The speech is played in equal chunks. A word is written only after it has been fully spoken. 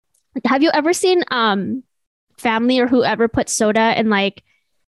Have you ever seen family or whoever put soda in like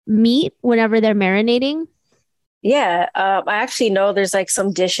meat whenever they're marinating? Yeah, I actually know there's like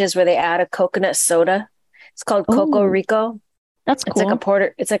some dishes where they add a coconut soda. It's called Coco Oh, Rico. that's cool.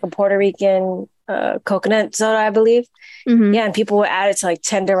 It's like a Puerto Rican coconut soda, I believe. Hmm. Yeah, and people will add it to like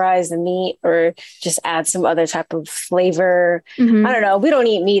tenderize the meat or just add some other type of flavor. I Hmm. don't know. We don't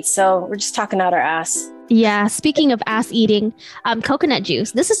eat meat, so we're just talking out our ass. Yeah. Speaking of ass eating, coconut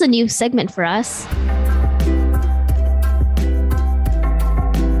juice. This is a new segment for us.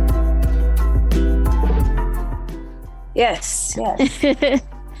 Yes, yes.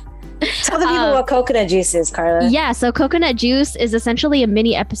 Tell the people what coconut juice is, Carla. Yeah, so coconut juice is essentially a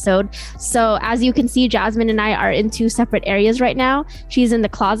mini episode. So as you can see, Jasmine and I are in two separate areas right now. She's in the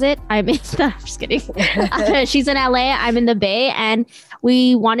closet. I'm in the, I'm just kidding. She's in LA. I'm in the Bay, and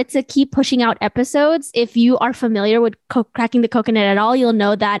we wanted to keep pushing out episodes. If you are familiar with cracking the coconut at all, you'll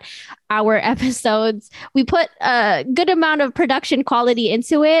know that our episodes we put a good amount of production quality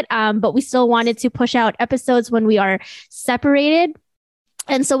into it, but we still wanted to push out episodes when we are separated.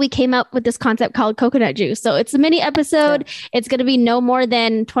 And so we came up with this concept called coconut juice. So it's a mini Yeah. episode. It's going to be no more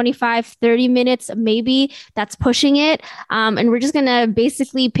than 25, 30 minutes, maybe. That's pushing it. And we're just going to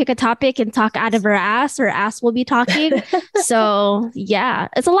basically pick a topic and talk out of our ass, or ass will be talking. So yeah,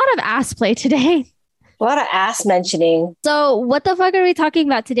 it's a lot of ass play today. A lot of ass mentioning. So what the fuck are we talking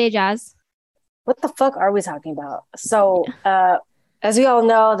about today, Jazz? What the fuck are we talking about? So, as we all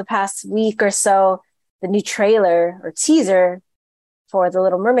know, the past week or so, the new trailer or teaser for The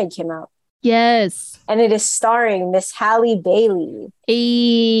Little Mermaid came out, Yes. and it is starring Miss Halle Bailey.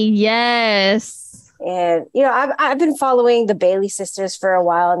 Yes. And I've been following the Bailey sisters for a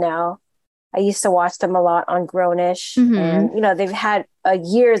while now. I used to watch them a lot on Grownish, Mm-hmm. and they've had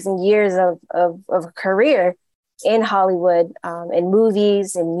years and years of a career in Hollywood, in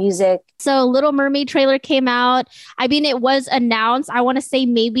movies and music. So Little Mermaid trailer came out. I mean, it was announced, I want to say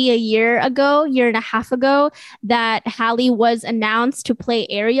maybe a year ago, year and a half ago, that Halle was announced to play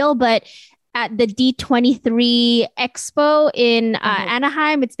Ariel, but at the D23 Expo in Mhm.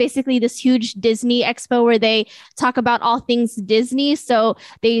 Anaheim. It's basically this huge Disney expo where they talk about all things Disney. So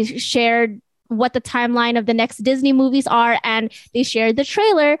they shared what the timeline of the next Disney movies are, and they shared the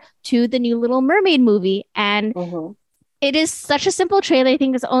trailer to the new Little Mermaid movie. And Mhm. it is such a simple trailer. I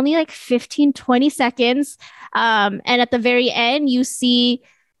think it's only like 15, 20 seconds. And at the very end, you see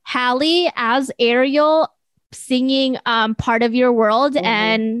Halle as Ariel singing Part of Your World. Mhm.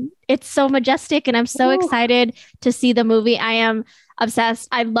 And it's so majestic. And I'm so Ooh. excited to see the movie. I am obsessed.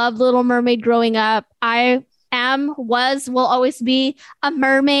 I loved Little Mermaid growing up. Will always be a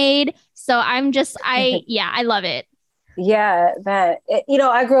mermaid. So yeah, I love it. Yeah, that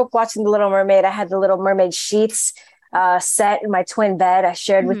I grew up watching The Little Mermaid. I had the Little Mermaid sheets set in my twin bed. I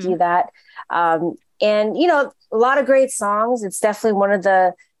shared with Mm-hmm. you that, and a lot of great songs. It's definitely one of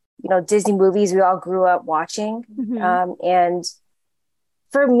the Disney movies we all grew up watching. Mm-hmm. And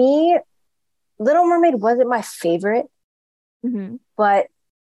for me, Little Mermaid wasn't my favorite, Mm-hmm. but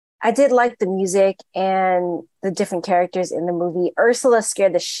I did like the music and the different characters in the movie. Ursula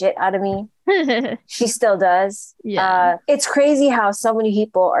scared the shit out of me. She still does. Yeah, It's crazy how so many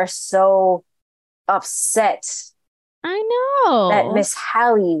people are so upset I that know. Miss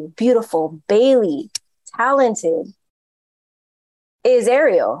Halle, beautiful, Bailey, talented, is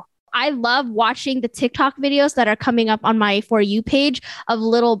Ariel. I love watching the TikTok videos that are coming up on my For You page of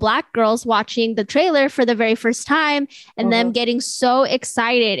little black girls watching the trailer for the very first time and them Mhm. getting so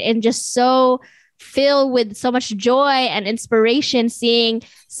excited and just so filled with so much joy and inspiration seeing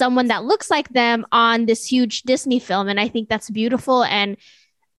someone that looks like them on this huge Disney film. And I think that's beautiful. And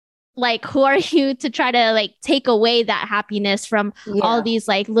like, who are you to try to like take away that happiness from all Yeah, these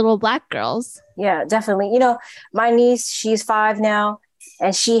like little black girls? yeah, definitely. My niece, she's 5 now,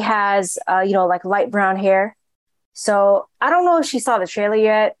 and she has, like light brown hair. So I don't know if she saw the trailer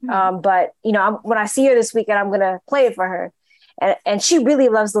yet, Mhm. but when I see her this weekend, I'm gonna play it for her, and she really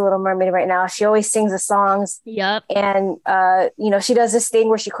loves The Little Mermaid right now. She always sings the songs, Yep. and she does this thing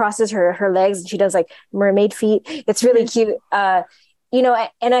where she crosses her legs and she does like mermaid feet. It's really cute.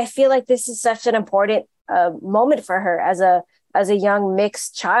 And I feel like this is such an important moment for her as a young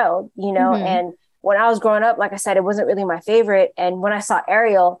mixed child. Mm-hmm. And when I was growing up, like I said, it wasn't really my favorite. And when I saw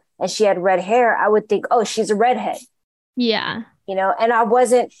Ariel and she had red hair, I would think, oh, she's a redhead. Yeah. And I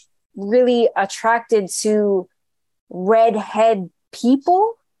wasn't really attracted to redhead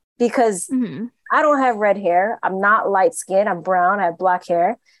people because Mm-hmm. I don't have red hair. I'm not light skinned. I'm brown. I have black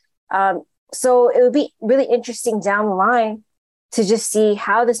hair. Um, so it would be really interesting down the line to just see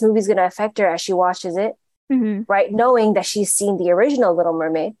how this movie is going to affect her as she watches it, Mm-hmm. right? Knowing that she's seen the original Little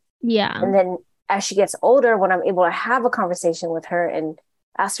Mermaid. Yeah. And then as she gets older, when I'm able to have a conversation with her and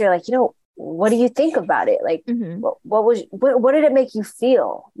ask her, like, what do you think about it? Like, Hmm. what did it make you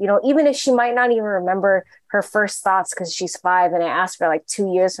feel? Even if she might not even remember her first thoughts because she's 5, and I asked her like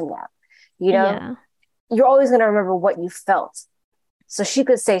 2 years from now, you know, Yeah. you're always going to remember what you felt. So she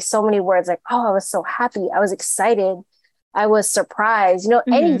could say so many words like, oh, I was so happy. I was excited. I was surprised,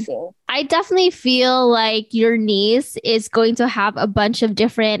 Hmm. anything. I definitely feel like your niece is going to have a bunch of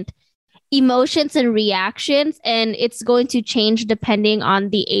different emotions and reactions, and it's going to change depending on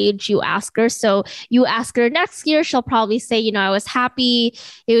the age you ask her. So you ask her next year, she'll probably say, I was happy,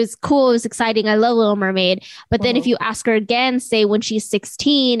 it was cool, it was exciting, I love Little Mermaid. But then if Mm-hmm. you ask her again, say when she's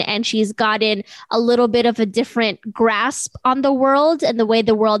 16 and she's gotten a little bit of a different grasp on the world and the way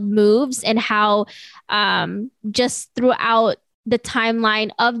the world moves, and how just throughout the timeline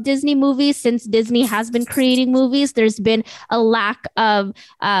of Disney movies, since Disney has been creating movies, there's been a lack of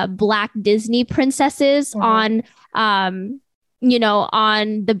Black Disney princesses Mm-hmm. on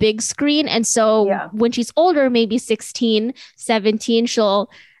on the big screen. And so Yeah. when she's older, maybe 16, 17,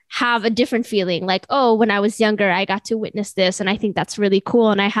 she'll have a different feeling like, oh, when I was younger, I got to witness this. And I think that's really cool.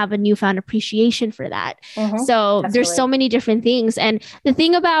 And I have a newfound appreciation for that. Mm-hmm. So there's Definitely. so many different things. And the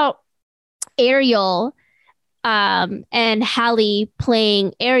thing about Ariel and Halle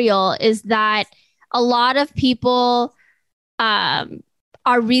playing Ariel is that a lot of people um,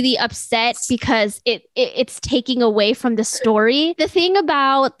 are really upset because it's taking away from the story. The thing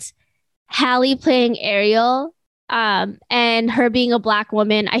about Halle playing Ariel and her being a Black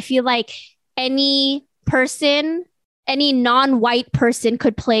woman, I feel like any person, any non-white person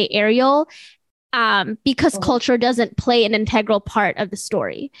could play Ariel because Mm-hmm. culture doesn't play an integral part of the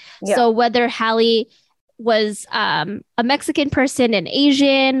story. Yeah. So whether Halle was a Mexican person, an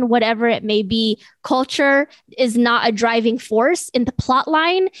Asian, whatever it may be, culture is not a driving force in the plot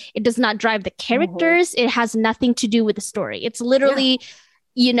line. It does not drive the Mm-hmm. characters. It has nothing to do with the story. It's Yeah. literally,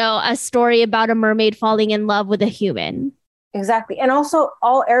 a story about a mermaid falling in love with a human. Exactly. And also,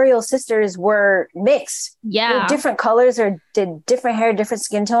 all Ariel's sisters were mixed. They were Yeah. different colors or did different hair, different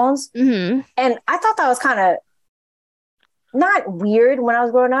skin tones. Mm-hmm. And I thought that was kind of not weird when I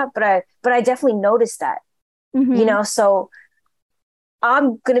was growing up, but I definitely noticed that. Mm-hmm. So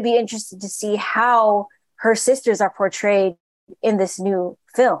I'm going to be interested to see how her sisters are portrayed in this new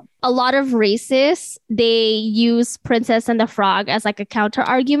film. A lot of racists, they use Princess and the Frog as like a counter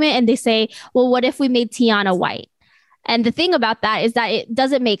argument, and they say, well, what if we made Tiana white? And the thing about that is that it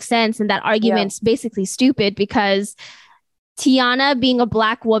doesn't make sense, and that Yeah. argument's basically stupid because Tiana being a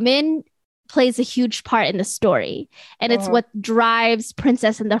Black woman plays a huge part in the story, and it's Mm-hmm. what drives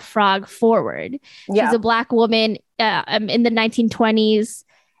Princess and the Frog forward. She's Yeah. a Black woman in the 1920s,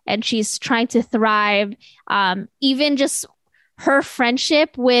 and she's trying to thrive. Even just her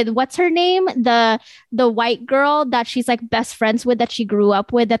friendship with, what's her name, the white girl that she's like best friends with, that she grew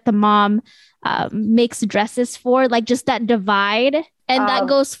up with, that the mom makes dresses for, like just that divide. And that Um,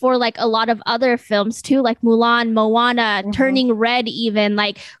 goes for like a lot of other films too, like Mulan, Moana, mhm. Turning Red, even.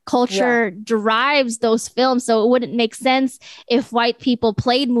 Like culture drives those films. So it wouldn't make sense if white people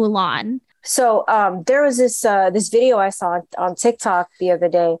played Mulan. So there was this video I saw on TikTok the other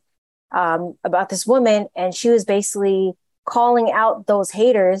day about this woman, and she was basically calling out those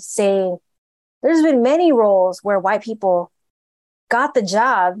haters, saying there's been many roles where white people got the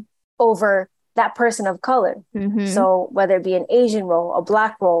job over that person of color. Mm-hmm. So whether it be an Asian role, a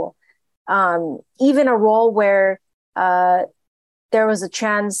Black role, even a role where there was a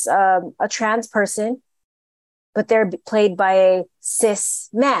trans person, but they're played by a cis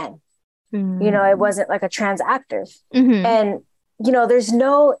man. Mm-hmm. It wasn't like a trans actor. Mm-hmm. And there's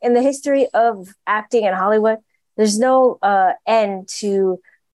no, in the history of acting in Hollywood, there's no end to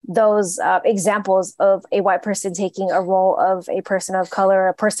those examples of a white person taking a role of a person of color,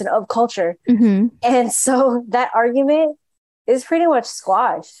 a person of culture. Mm-hmm. And so that argument is pretty much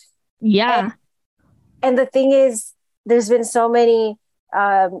squashed. Yeah. And the thing is, there's been so many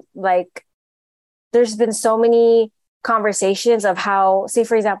there's been so many conversations of how, say,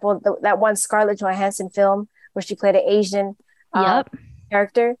 for example, that one Scarlett Johansson film where she played an Asian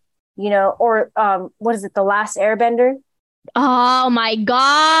character, or what is it, The Last Airbender? Oh my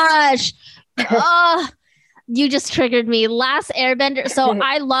gosh. Oh, you just triggered me. Last Airbender. So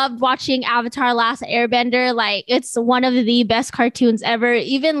I loved watching Avatar Last Airbender. Like, it's one of the best cartoons ever.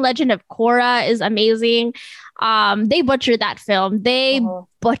 Even Legend of Korra is amazing. They butchered that film. They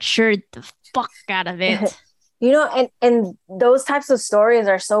butchered the fuck out of it. And those types of stories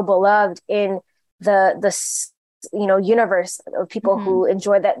are so beloved in the universe of people who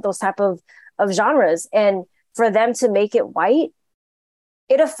enjoy those type of genres. And for them to make it white,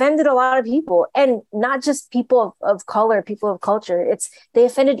 it offended a lot of people, and not just people of color, people of culture. They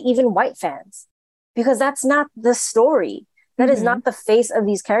offended even white fans because that's not the story. That is not the face of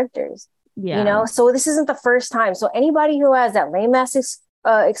these characters. Yeah. So this isn't the first time. So anybody who has that lame ass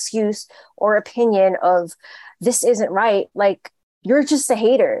excuse or opinion of this isn't right, like, you're just a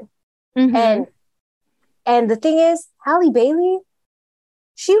hater. And the thing is, Halle Bailey,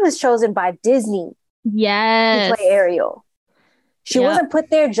 she was chosen by Disney to play Ariel. She wasn't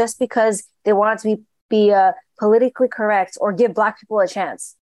put there just because they wanted to be politically correct or give Black people a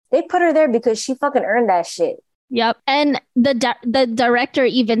chance. They put her there because she fucking earned that shit. Yep. And the director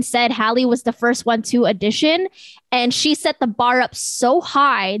even said Halle was the first one to audition, and she set the bar up so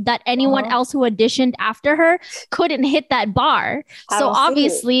high that anyone else who auditioned after her couldn't hit that bar. So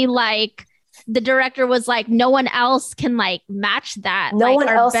obviously, like, the director was like, no one else can like match that. No one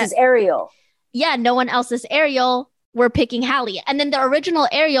else is Ariel. Yeah, no one else is Ariel. We're picking Halle. And then the original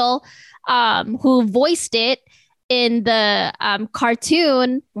Ariel, who voiced it in the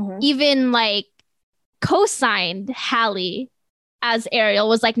cartoon, even like co-signed Halle as Ariel,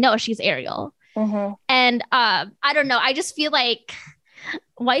 was like, no, she's Ariel. And I don't know, I just feel like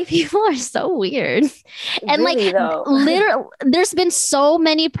white people are so weird. And really, like, literally, there's been so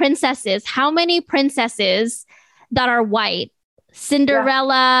many princesses. How many princesses that are white?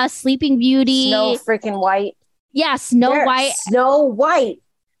 Cinderella, Sleeping Beauty, Snow freaking White. Yeah, Snow White. Snow White.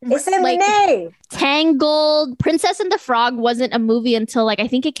 It's in the name. Tangled. Princess and the Frog wasn't a movie until, like, I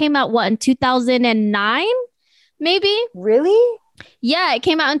think it came out, in 2009? Maybe? Really? Yeah, it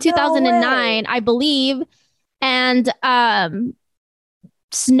came out in 2009, I believe. And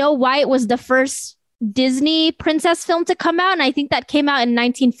Snow White was the first Disney princess film to come out, and I think that came out in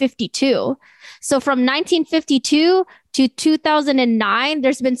 1952. So from 1952 to 2009,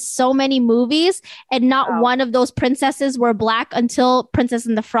 there's been so many movies, and not one of those princesses were Black until Princess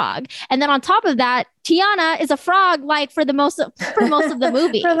and the Frog. And then on top of that, Tiana is a frog, like, for most of the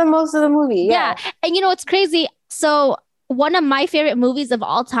movie. For the most of the movie, yeah. And you know what's crazy? So one of my favorite movies of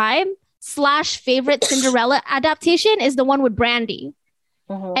all time / favorite Cinderella adaptation is the one with Brandy.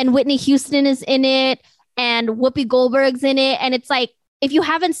 And Whitney Houston is in it, and Whoopi Goldberg's in it. And it's like, if you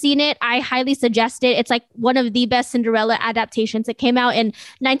haven't seen it, I highly suggest it. It's like one of the best Cinderella adaptations. It came out in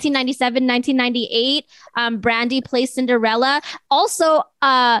 1997, 1998. Brandy plays Cinderella. Also,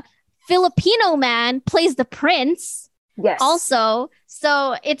 Filipino man plays the prince. Yes. Also,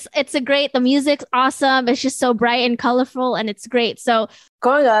 so it's the music's awesome. It's just so bright and colorful, and it's great. So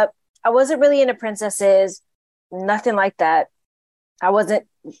growing up, I wasn't really into princesses, nothing like that. I wasn't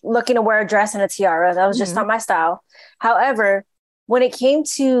looking to wear a dress and a tiara. That was just not my style. However, when it came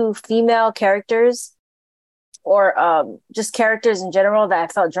to female characters, or just characters in general that I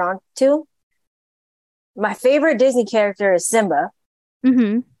felt drawn to, my favorite Disney character is Simba.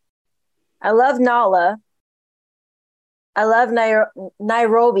 I love Nala. I love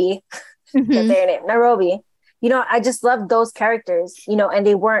Nairobi. That's their name, Nairobi. I just loved those characters, and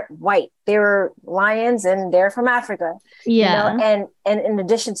they weren't white. They were lions, and they're from Africa. Yeah. And in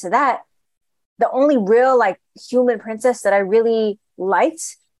addition to that, the only real, like, human princess that I really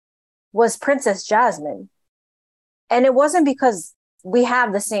liked was Princess Jasmine. And it wasn't because we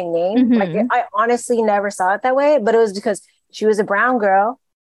have the same name. Like, I honestly never saw it that way, but it was because she was a brown girl.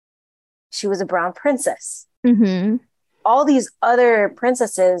 She was a brown princess. All these other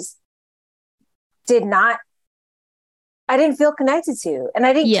princesses I didn't feel connected to, and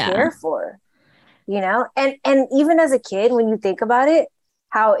I didn't care for, and even as a kid, when you think about it,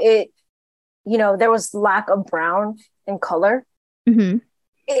 how it, there was lack of brown in color.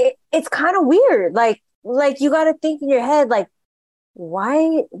 It's kind of weird. Like you got to think in your head, like,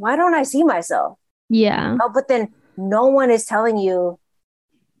 why don't I see myself? Yeah. But then no one is telling you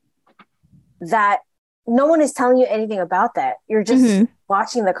that. No one is telling you anything about that. You're just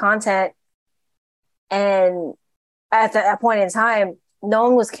watching the content, and at that point in time, no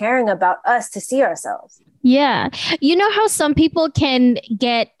one was caring about us to see ourselves. Yeah. You know how some people can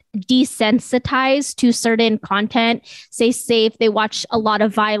get desensitized to certain content? Say if they watch a lot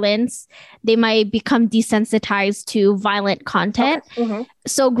of violence, they might become desensitized to violent content.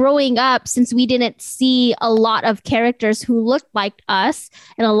 So growing up, since we didn't see a lot of characters who looked like us,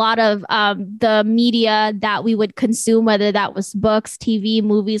 and a lot of the media that we would consume, whether that was books, TV,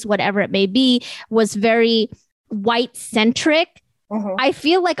 movies, whatever it may be, was very white centric. I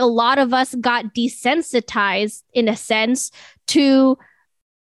feel like a lot of us got desensitized, in a sense, to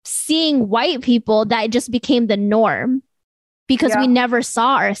seeing white people. That just became the norm, because we never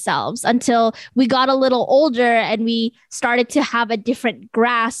saw ourselves until we got a little older and we started to have a different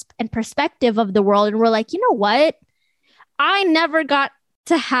grasp and perspective of the world. And we're like, you know what? I never got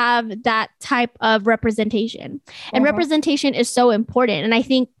to have that type of representation. And representation is so important. And I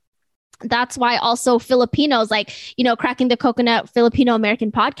think that's why also Filipinos, like, you know, Cracking the Coconut Filipino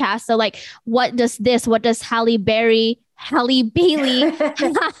American podcast. So like, what does Halle Bailey have Halle to Berry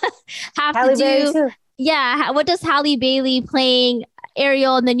do? too. Yeah. What does Halle Bailey playing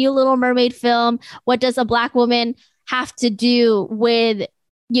Ariel in the new Little Mermaid film? What does a Black woman have to do with,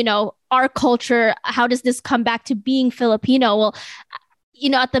 you know, our culture? How does this come back to being Filipino? Well, you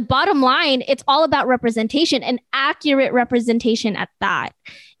know, at the bottom line, it's all about representation and accurate representation at that.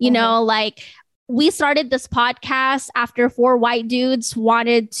 You know, like we started this podcast after 4 white dudes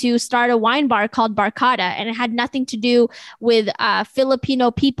wanted to start a wine bar called Barcada, and it had nothing to do with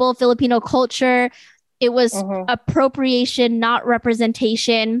Filipino people, Filipino culture. It was appropriation, not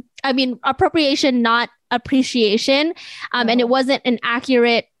representation. I mean, appropriation, not appreciation. And it wasn't an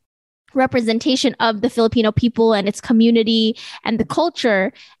accurate representation of the Filipino people and its community and the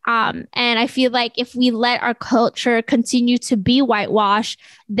culture. And I feel like if we let our culture continue to be whitewashed,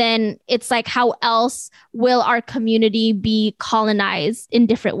 then it's like, how else will our community be colonized in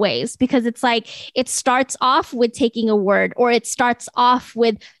different ways? Because it's like, it starts off with taking a word, or it starts off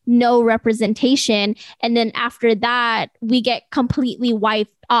with no representation. And then after that, we get completely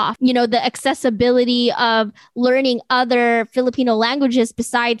wiped off. You know, the accessibility of learning other Filipino languages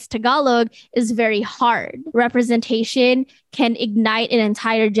besides Tagalog is very hard. Representation can ignite an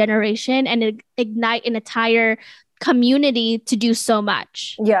entire generation and ignite an entire community to do so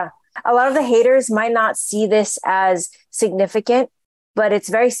much. Yeah. A lot of the haters might not see this as significant, but it's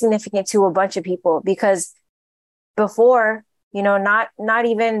very significant to a bunch of people, because before, you know, not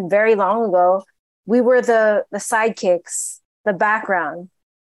even very long ago, we were the sidekicks, the background.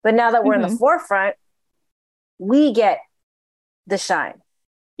 But now that we're in the forefront, we get the shine.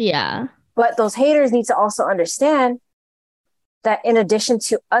 Yeah. But those haters need to also understand that in addition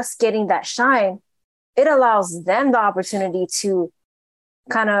to us getting that shine, it allows them the opportunity to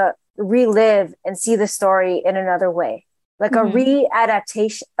kind of relive and see the story in another way, like a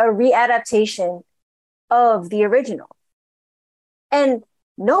readaptation of the original. And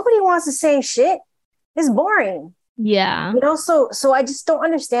nobody wants the same shit. It's boring. Yeah. You know, so I just don't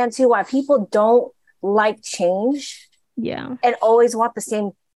understand too why people don't like change. Yeah. And always want the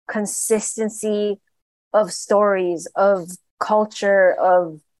same consistency of stories, of culture,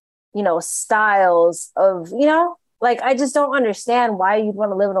 of, you know, styles, of, you know, like, I just don't understand why you'd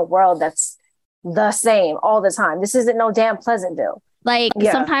want to live in a world that's the same all the time. This isn't no damn Pleasantville. Like,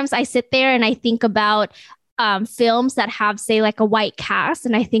 sometimes I sit there and I think about films that have, say, like a white cast,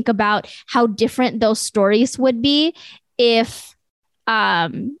 and I think about how different those stories would be if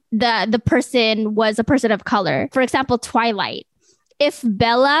the person was a person of color. For example, Twilight. If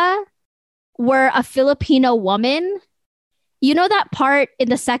Bella were a Filipino woman, you know that part in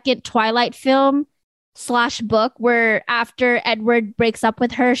the second Twilight film / book where after Edward breaks up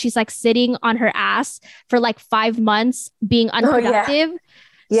with her, she's like sitting on her ass for like 5 months being unproductive.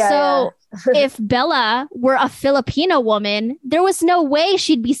 If Bella were a Filipino woman, there was no way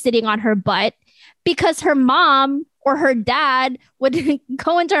she'd be sitting on her butt, because her mom or her dad would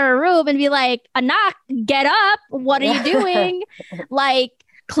go into her room and be like, Anak, get up. What are you doing? Like,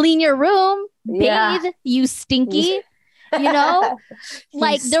 clean your room, bathe, you stinky. You know,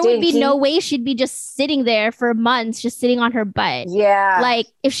 like there would be no way she'd be just sitting there for months, just sitting on her butt. Yeah. Like,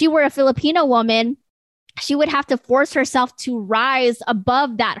 if she were a Filipino woman, she would have to force herself to rise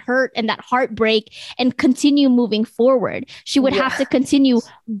above that hurt and that heartbreak and continue moving forward. She would have to continue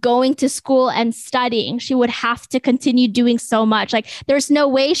going to school and studying. She would have to continue doing so much. Like, there's no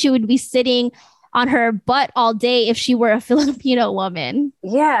way she would be sitting on her butt all day if she were a Filipino woman.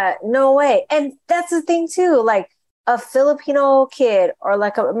 Yeah, no way. And that's the thing too. Like, a Filipino kid or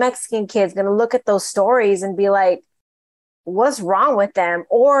like a Mexican kid is going to look at those stories and be like, what's wrong with them?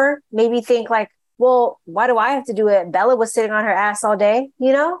 Or maybe think like, well, why do I have to do it? Bella was sitting on her ass all day,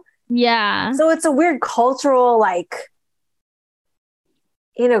 you know? Yeah. So it's a weird cultural, like,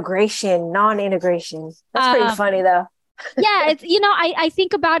 integration, non-integration. That's pretty funny though. Yeah, it's, you know, I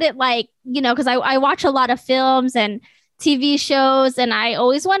think about it like, you know, because I watch a lot of films and TV shows, and I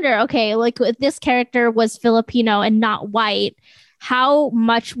always wonder, okay, like, if this character was Filipino and not white, how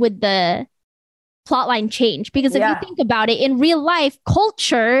much would the plotline change? Because if you think about it, in real life,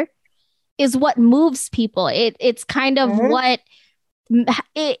 culture is what moves people. It's kind of what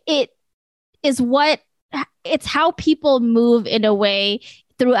it is, what it's how people move in a way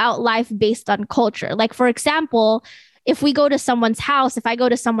throughout life based on culture. Like, for example, if we go to someone's house, if I go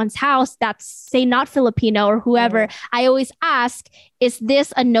to someone's house that's, say, not Filipino or whoever, I always ask, is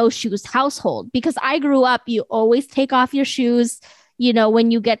this a no shoes household? Because I grew up, you always take off your shoes,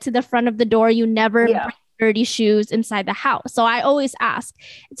 when you get to the front of the door, you never Yeah. bring dirty shoes inside the house. So I always ask,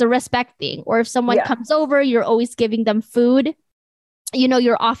 it's a respect thing. Or if someone Yeah. comes over, you're always giving them food.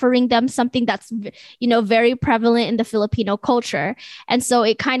 You're offering them something that's, very prevalent in the Filipino culture. And so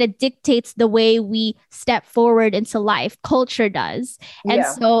it kind of dictates the way we step forward into life. Culture does. And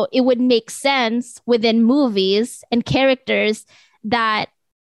Yeah. so it would make sense within movies and characters that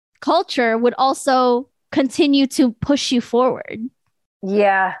culture would also continue to push you forward.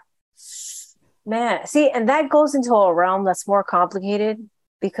 Yeah. Man, see, and that goes into a realm that's more complicated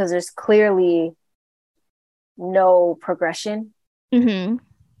because there's clearly no progression Mm-hmm.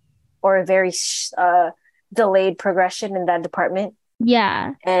 or a very delayed progression in that department.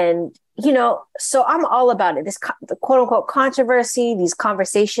 Yeah. And, so I'm all about it. The quote unquote controversy, these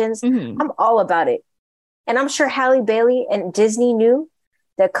conversations, Mm-hmm. I'm all about it. And I'm sure Halle Bailey and Disney knew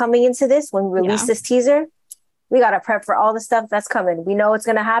that coming into this, when we released this teaser, we got to prep for all the stuff that's coming. We know it's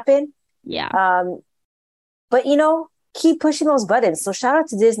going to happen. Yeah. But, keep pushing those buttons. So shout out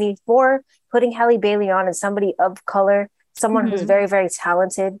to Disney for putting Halle Bailey on and somebody of color, someone who's very, very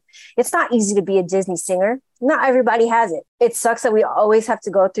talented. It's not easy to be a Disney singer. Not everybody has it. It sucks that we always have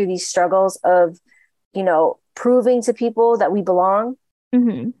to go through these struggles of, proving to people that we belong.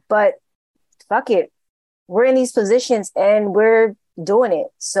 Mm-hmm. But fuck it. We're in these positions and we're doing it.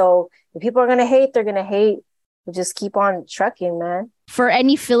 So if people are going to hate, they're going to hate. We'll just keep on trucking, man. For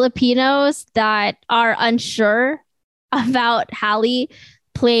any Filipinos that are unsure about Halle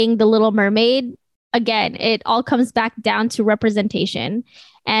playing the Little Mermaid, again, it all comes back down to representation.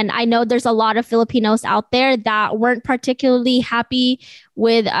 And I know there's a lot of Filipinos out there that weren't particularly happy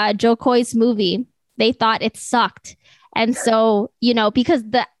with Jo Koy's movie. They thought it sucked. And so, because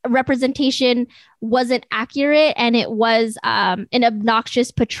the representation wasn't accurate and it was an obnoxious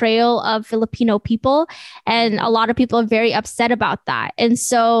portrayal of Filipino people. And a lot of people are very upset about that. And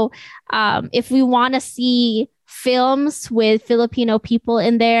so if we want to see films with Filipino people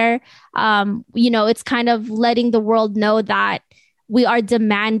in there, it's kind of letting the world know that we are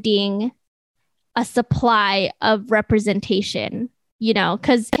demanding a supply of representation,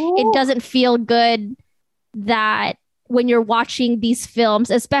 because it doesn't feel good that when you're watching these films,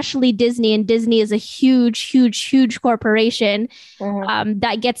 especially Disney, and Disney is a huge, huge, huge corporation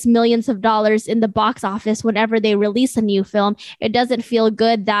that gets millions of dollars in the box office whenever they release a new film. It doesn't feel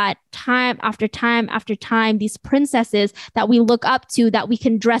good that time after time after time, these princesses that we look up to, that we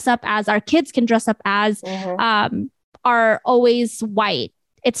can dress up as, our kids can dress up as, are always white.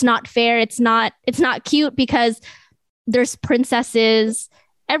 It's not fair. It's not cute because there's princesses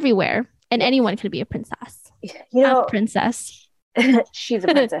everywhere and anyone can be a princess. I'm a princess. She's a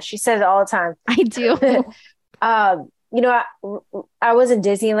princess. She says it all the time. I do. I was in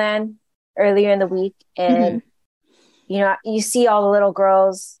Disneyland earlier in the week, and you see all the little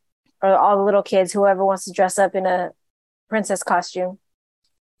girls or all the little kids, whoever wants to dress up in a princess costume,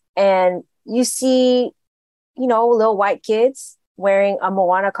 and you see, little white kids wearing a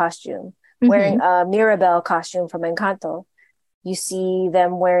Moana costume, wearing a Mirabelle costume from Encanto. You see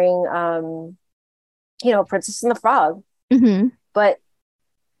them wearing Princess and the Frog. But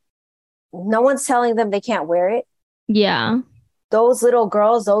no one's telling them they can't wear it. Yeah. Those little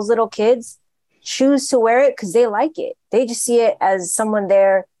girls, those little kids choose to wear it because they like it. They just see it as someone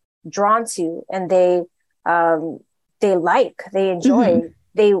they're drawn to, and they enjoy,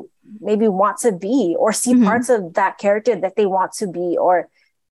 they maybe want to be, or see parts of that character that they want to be or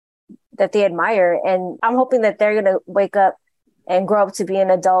that they admire. And I'm hoping that they're going to wake up and grow up to be an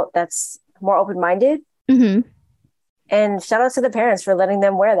adult that's more open-minded. And shout out to the parents for letting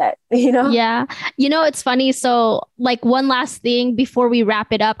them wear that, Yeah. It's funny. So one last thing before we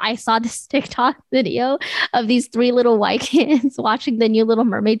wrap it up, I saw this TikTok video of these 3 little white kids watching the new Little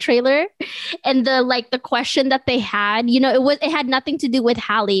Mermaid trailer. And the question that they had, it had nothing to do with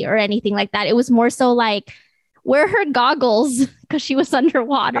Halle or anything like that. It was more so where are her goggles? Because she was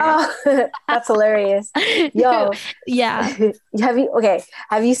underwater. Oh, that's hilarious. Yo. Yeah. Have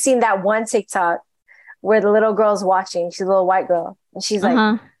you seen that one TikTok where the little girl's watching? She's a little white girl. And she's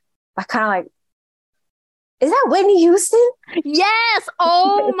I kind of is that Whitney Houston? Yes.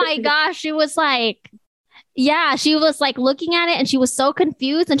 Oh my gosh. She was she was looking at it and she was so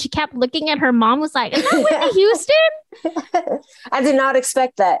confused and she kept looking at her mom, was like, is that Whitney Houston? I did not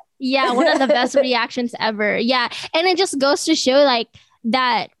expect that. Yeah. One of the best reactions ever. Yeah. And it just goes to show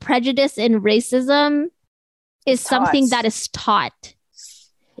that prejudice and racism is something that is taught.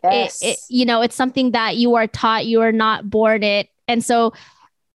 Yes. It's something that you are taught, you are not born it. And so,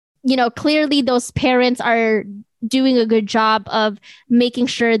 clearly those parents are doing a good job of making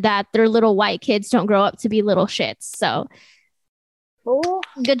sure that their little white kids don't grow up to be little shits. So Ooh.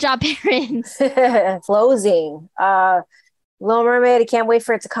 Good job, parents. Closing. Little Mermaid, I can't wait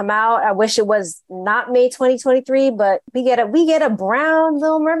for it to come out. I wish it was not May 2023, but we get a brown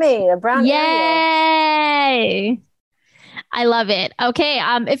Little Mermaid, a brown Ariel. Yay! I love it. Okay,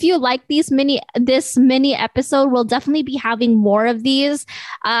 if you like this mini episode, we'll definitely be having more of these.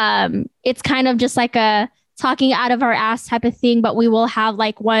 It's kind of just like a talking out of our ass type of thing, but we will have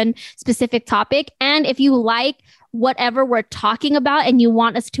like one specific topic. And if you like whatever we're talking about and you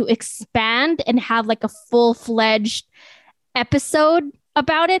want us to expand and have like a full-fledged episode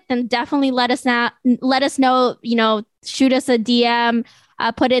about it, then definitely let us know, shoot us a DM,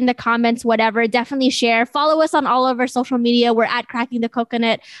 put it in the comments, whatever. Definitely share. Follow us on all of our social media. We're at Cracking the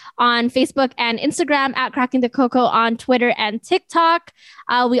Coconut on Facebook and Instagram, at Cracking the Coco on Twitter and TikTok.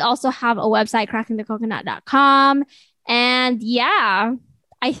 We also have a website, crackingthecoconut.com. And yeah,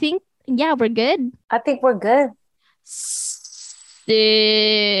 I think, we're good. I think we're good. Sick,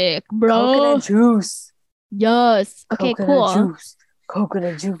 bro. Coconut juice. Yes. Okay, cool.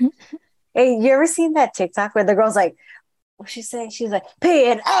 Coconut juice. Hey, you ever seen that TikTok where the girl's like, what she say? She's like,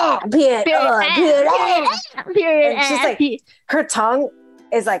 period, period, period, and she's like, her tongue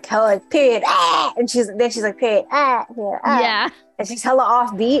is like hella period, and she's like, period, yeah, and she's hella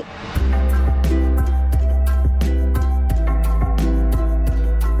offbeat.